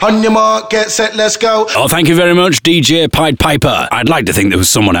On your mark, get set, let's go. Oh, thank you very much, DJ Pied Piper. I'd like to think there was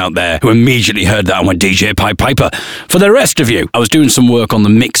someone out there who immediately heard that and went, DJ Pied Piper. For the rest of you, I was doing some work on the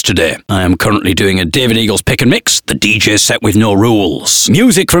mix today. I am currently doing a David Eagles pick and mix, the DJ set with no rules.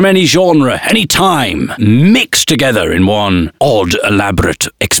 Music from any genre, any time, mixed together in one odd, elaborate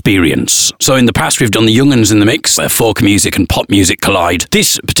experience. So in the past, we've done the Young'uns in the mix, where folk music and pop music collide.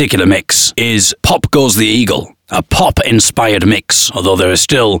 This particular mix is Pop Goes the Eagle. A pop-inspired mix, although there are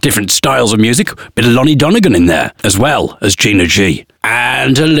still different styles of music. Bit of Lonnie Donegan in there, as well as Gina G.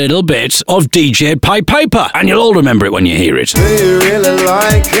 And a little bit of DJ Pied Piper. And you'll all remember it when you hear it. Do you really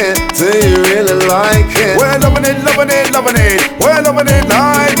like it? Do you really like it? We're loving it, loving it, loving it. We're loving it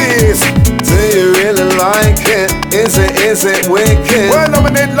like this. Do you really like it? Is it wicked? We're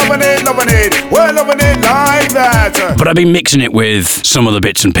loving it, loving it, loving it. We're loving it like that. But I've been mixing it with some of the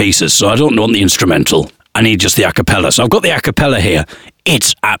bits and pieces, so I don't want the instrumental. I need just the a cappella. So I've got the a cappella here.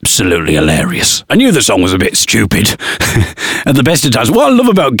 It's absolutely hilarious. I knew the song was a bit stupid. At the best of times, what I love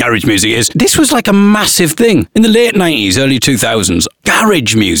about garage music is this was like a massive thing. In the late 90s, early 2000s,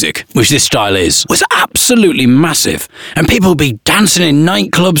 garage music, which this style is, was absolutely massive. And people would be dancing in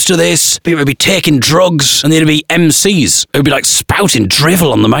nightclubs to this. People would be taking drugs. And there'd be MCs who'd be like spouting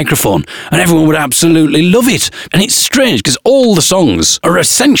drivel on the microphone. And everyone would absolutely love it. And it's strange because all the songs are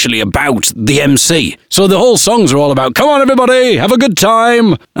essentially about the MC. So the whole songs are all about, come on everybody, have a good time.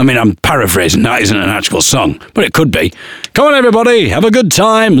 I mean, I'm paraphrasing, that isn't an actual song, but it could be. Come on everybody, have a good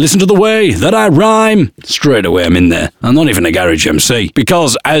time, listen to the way that I rhyme. Straight away I'm in there. I'm not even a garage MC,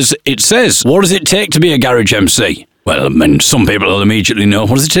 because as it says, what does it take to be a garage MC? Well, I mean, some people will immediately know.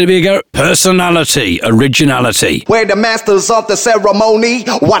 What does it take to be a garage? Personality, originality. We're the masters of the ceremony.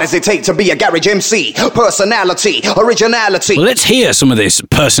 What does it take to be a garage MC? Personality, originality. Well, let's hear some of this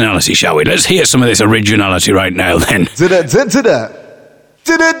personality, shall we? Let's hear some of this originality right now, then.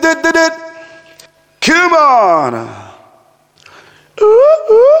 Come on.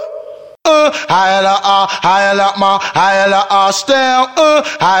 Higher up my, style.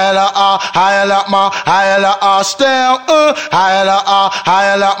 Higher up my, style. Higher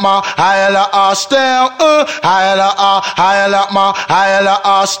up my, style. Higher up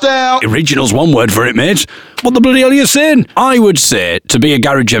my, style. Original's one word for it, mate. What the bloody hell are you saying? I would say, to be a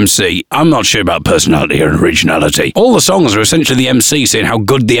garage MC, I'm not sure about personality or originality. All the songs are essentially the MC saying how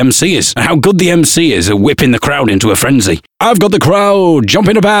good the MC is, and how good the MC is at whipping the crowd into a frenzy. I've got the crowd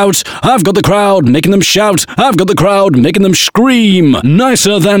jumping about. I've got the crowd making them shout. I've got the crowd making them scream.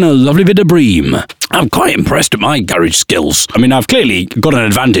 Nicer than a lovely bit of bream. I'm quite impressed at my garage skills. I mean, I've clearly got an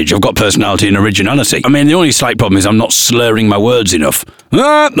advantage. I've got personality and originality. I mean, the only slight problem is I'm not slurring my words enough.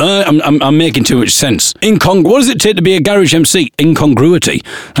 I'm making too much sense. What does it take to be a garage MC? Incongruity.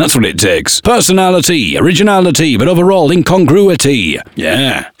 That's what it takes. Personality, originality, but overall incongruity.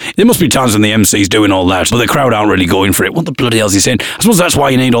 Yeah. There must be times when the MC's doing all that, but the crowd aren't really going for it. What the bloody hell's he saying? I suppose that's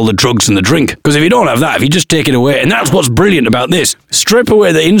why you need all the drugs and the drink. Because if you don't have that, if you just take it away, and that's what's brilliant about this, strip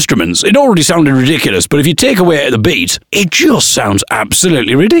away the instruments. It already sounded ridiculous, but if you take away the beat, it just sounds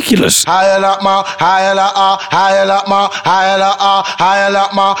absolutely ridiculous. Higher up my, style. Higher up my,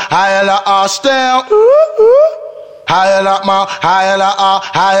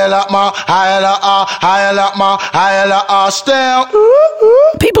 style.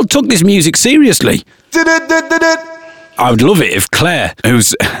 People took this music seriously. I would love it if Claire,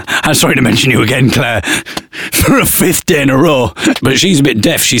 who's... I'm sorry to mention you again, Claire, for a fifth day in a row, but she's a bit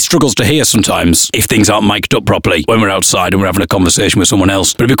deaf. She struggles to hear sometimes if things aren't mic'd up properly when we're outside and we're having a conversation with someone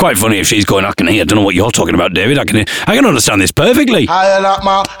else. But it'd be quite funny if she's going, I can hear, I don't know what you're talking about, David. I can understand this perfectly. I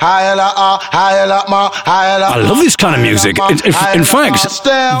love this kind of music. In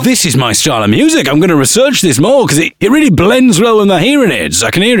fact, this is my style of music. I'm going to research this more because it really blends well with my hearing aids. I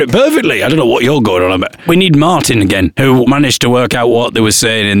can hear it perfectly. I don't know what you're going on about. We need Martin again, who managed to work out what they were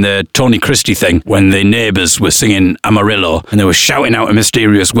saying in the Tony Christie thing when the neighbours were singing Amarillo and they were shouting out a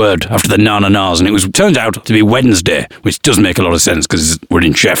mysterious word after the na-na-nas, and it turned out to be Wednesday, which does make a lot of sense because we're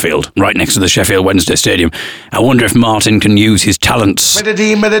in Sheffield, right next to the Sheffield Wednesday Stadium. I wonder if Martin can use his talents. I'm on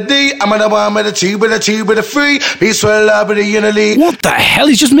the one with a two, with a two, with a three. Peace, love, with a unity. What the hell?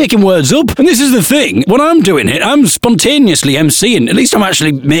 He's just making words up. And this is the thing. When I'm doing it, I'm spontaneously MCing. At least I'm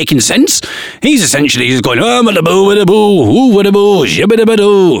actually making sense. He's essentially just going, oh, boo, with a boo, ooh, with a boo,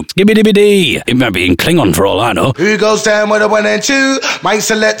 shibby-dibby-doo, skibby-dibby-dee. It might be in Klingon for all I know. Who goes down with a one and two? My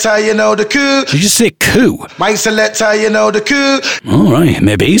selector, you know the coup. Did you just say coup? My selector, you know the coup. All right,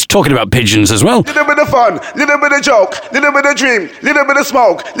 maybe he's talking about pigeons as well. Little bit of fun, little bit of joke, little bit of dream, little bit of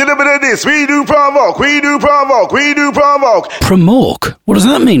smoke, little bit of this. We do provoke, we do provoke, we do provoke. Promoke? What does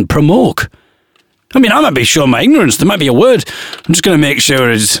that mean, promoke? I mean, I might be showing my ignorance. There might be a word. I'm just going to make sure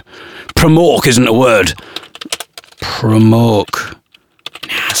it's... Promoke isn't a word. Promoke.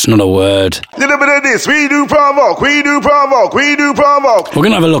 It's not a word. Little bit of this, we do provoke, we do provoke, we do provoke. We're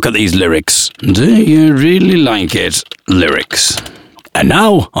going to have a look at these lyrics. Do you really like it? Lyrics. And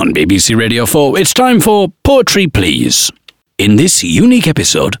now, on BBC Radio 4, it's time for Poetry Please. In this unique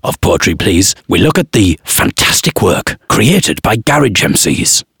episode of Poetry Please, we look at the fantastic work created by garage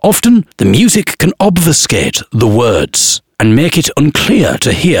MCs. Often, the music can obfuscate the words and make it unclear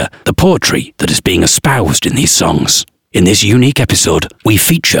to hear the poetry that is being espoused in these songs. In this unique episode, we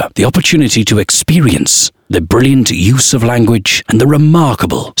feature the opportunity to experience the brilliant use of language and the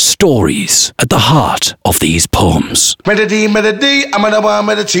remarkable stories at the heart of these poems. Melody, I'm on the one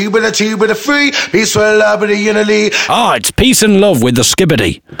with the two, with the two, with the three. Peaceful love with the unity. It's Peace and Love with the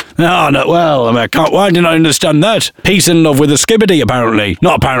Skibbity. Why didn't I understand that? Peace and Love with the Skibbity, apparently.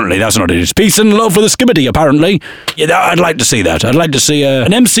 Not apparently, that's not it. It's Peace and Love with the Skibbity, apparently. Yeah, I'd like to see that. I'd like to see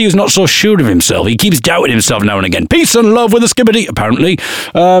an MC who's not so sure of himself. He keeps doubting himself now and again. Peace and Love with the Skibbity, apparently.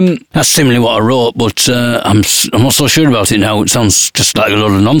 That's similarly what I wrote, but I'm not so sure about it now. It sounds just like a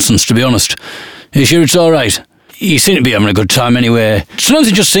load of nonsense, to be honest. Are you sure it's all right? You seem to be having a good time anyway. Sometimes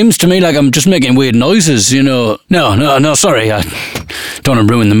it just seems to me like I'm just making weird noises, you know. No, sorry. I don't want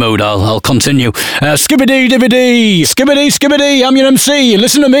to ruin the mood. I'll continue. Skibbity-dibbity! Skibbity, I'm your MC.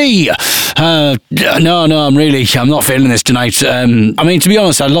 Listen to me. I'm not feeling this tonight. To be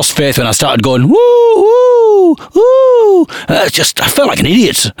honest, I lost faith when I started going, woo, woo, woo. I felt like an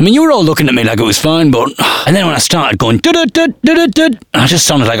idiot. I mean, you were all looking at me like it was fine, but... And then when I started going, I just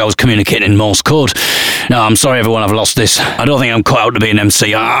sounded like I was communicating in Morse code. No, I'm sorry, everyone, I've lost this. I don't think I'm cut out to be an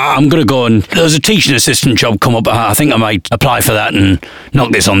MC. I'm going to go and... There's a teaching assistant job come up. I think I might apply for that and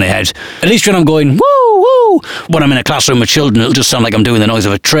knock this on the head. At least when I'm going, woo, woo, when I'm in a classroom with children, it'll just sound like I'm doing the noise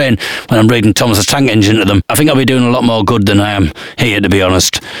of a train when I'm reading Thomas the Tank Engine to them. I think I'll be doing a lot more good than I am here, to be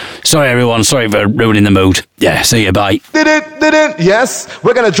honest. Sorry, everyone. Sorry for ruining the mood. Yeah, see you, bye. Did it, yes.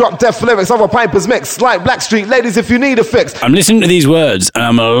 We're gonna drop deaf lyrics of a Piper's mix, like Blackstreet ladies if you need a fix. I'm listening to these words and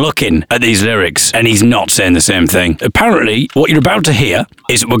I'm looking at these lyrics and he's not saying the same thing. Apparently, what you're about to hear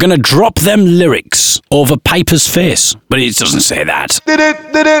is we're gonna drop them lyrics over Piper's face, but it doesn't say that. Did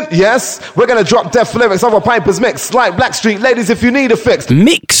it, yes. We're gonna drop deaf lyrics of a Piper's mix, like Blackstreet ladies if you need a fix.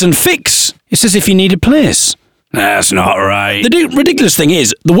 Mix and fix. It's as if you need a place. That's not right. The ridiculous thing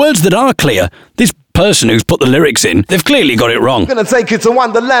is, the words that are clear, this person who's put the lyrics in, they've clearly got it wrong. Gonna take you to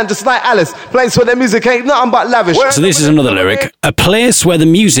Wonderland just like Alice, place where the music ain't nothing but lavish. So this is another lyric. A place where the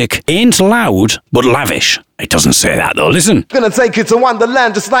music ain't loud but lavish. It doesn't say that though, listen. Gonna take you to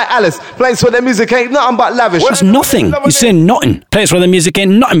Wonderland just like Alice, place where the music ain't nothing but lavish. That's nothing. He's saying nothing. Place where the music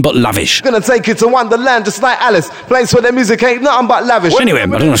ain't nothing but lavish. Gonna take you to Wonderland just like Alice, place where the music ain't nothing but lavish. Anyway,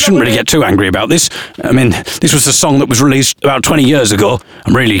 I shouldn't really get too angry about this. I mean, this was a song that was released about 20 years ago.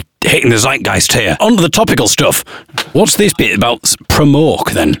 I'm really hitting the zeitgeist here. On to the topical stuff. What's this bit about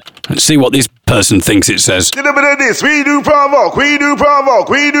promoke then? Let's see what this person thinks it says. Did a bit of this, we do provoke, we do provoke,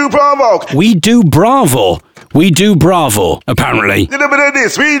 we do provoke. We do bravo. We do bravo, apparently. Did a bit of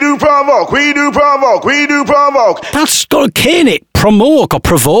this, we do provoke, we do provoke, we do provoke. That's got a K in it. Promoke or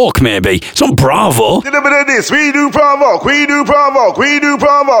provoke, maybe. It's not bravo. Did a bit of this, we do provoke, we do provoke, we do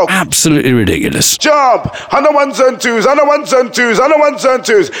provoke. Absolutely ridiculous. Job, on the ones and twos, on the ones and twos, on the ones and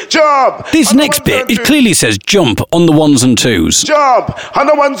twos. Job. This next bit, it clearly says jump on the ones and twos. Job, on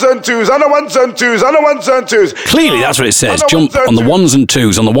the ones and twos, on the ones and twos, on the ones and twos. Clearly that's what it says. Jump on the ones and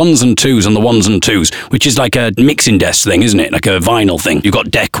twos, on the ones and twos, on the ones and twos, which is like a mixing desk thing, isn't it? Like a vinyl thing. You've got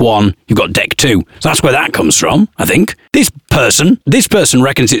deck 1, you've got deck 2. So that's where that comes from, I think. This person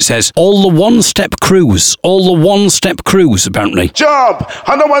reckons it says all the one-step cruise. All the one-step cruise, apparently. Job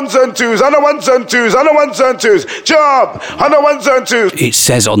on the ones and twos, on the ones and twos, on the ones and twos. Job on the ones and twos. It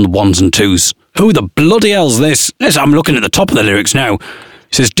says on the ones and twos. Who the bloody hell's this? Yes, I'm looking at the top of the lyrics now.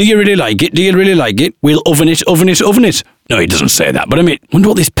 It says, do you really like it? Do you really like it? We'll oven it, oven it, oven it. No, it doesn't say that, but I mean, wonder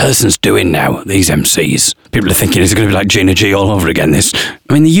what this person's doing now, these MCs. People are thinking it's going to be like Gina G all over again, this.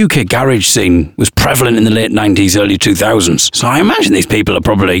 I mean, the UK garage scene was prevalent in the late 90s, early 2000s. So I imagine these people are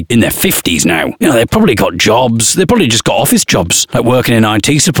probably in their 50s now. You know, they've probably got jobs. They've probably just got office jobs, like working in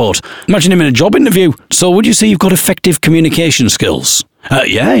IT support. Imagine him in a job interview. So would you say you've got effective communication skills?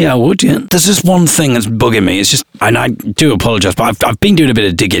 Yeah, I would, yeah. There's just one thing that's bugging me. It's just, and I do apologise, but I've been doing a bit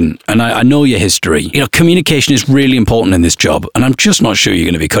of digging, and I know your history. You know, communication is really important in this job, and I'm just not sure you're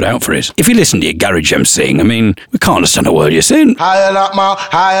going to be cut out for it. If you listen to your garage emceeing, I mean, we can't understand a word you're saying. Look,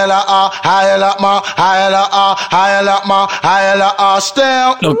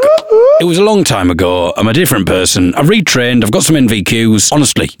 it was a long time ago. I'm a different person. I've retrained. I've got some NVQs.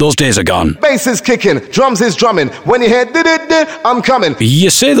 Honestly, those days are gone. Bass is kicking, drums is drumming. When you hear did, I'm coming. You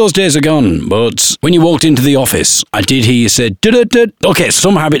say those days are gone, but when you walked into the office, I did hear you say did. Okay,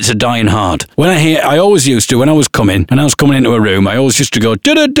 some habits are dying hard. When I always used to, when I was coming into a room, I always used to go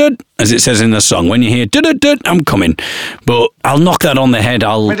did, as it says in the song. When you hear did, I'm coming. But I'll knock that on the head.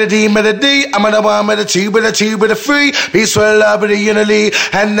 With a D, I'm with a 1, with a 2, with a 2, with a 3. Peaceful love with a unity,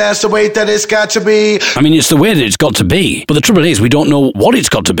 and that's the way that it's got to be. I mean, it's the way that it's got to be. But the trouble is, we don't know what it's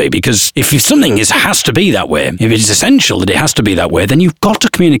got to be, because if something has to be that way, if it's essential that it has to be that way, then you've got to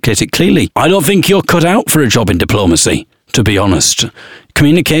communicate it clearly. I don't think you're cut out for a job in diplomacy, to be honest.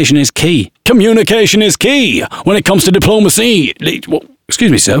 Communication is key. Communication is key when it comes to diplomacy. Well,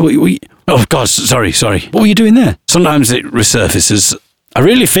 excuse me, sir. Oh, God, sorry. What were you doing there? Sometimes it resurfaces. I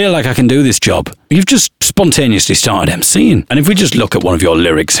really feel like I can do this job. You've just spontaneously started emceeing. And if we just look at one of your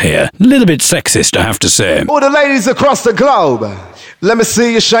lyrics here, a little bit sexist, I have to say. All the ladies across the globe, let me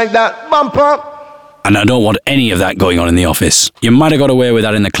see you shake that bumper. And I don't want any of that going on in the office. You might have got away with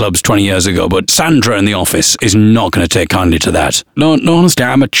that in the clubs 20 years ago, but Sandra in the office is not going to take kindly to that. No, honestly,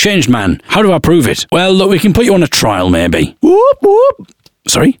 I'm a changed man. How do I prove it? Well, look, we can put you on a trial, maybe. Whoop, whoop.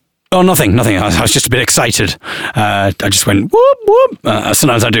 Sorry? Oh, nothing. I was just a bit excited. I just went, whoop, whoop.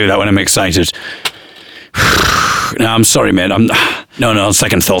 Sometimes I do that when I'm excited. No, I'm sorry, mate. No, on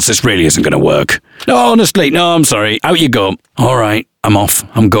second thoughts, this really isn't going to work. No, honestly, no, I'm sorry. Out you go. All right, I'm off.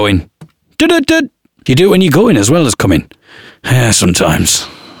 I'm going. You do it when you're going as well as coming. Yeah, sometimes.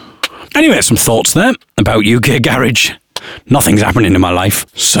 Anyway, some thoughts there about UK Garage. Nothing's happening in my life,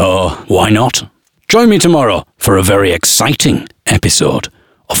 so why not? Join me tomorrow for a very exciting episode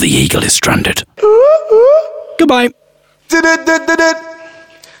of The Eagle is Stranded. Goodbye. Do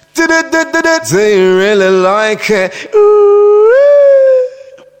you really like it? Ooh.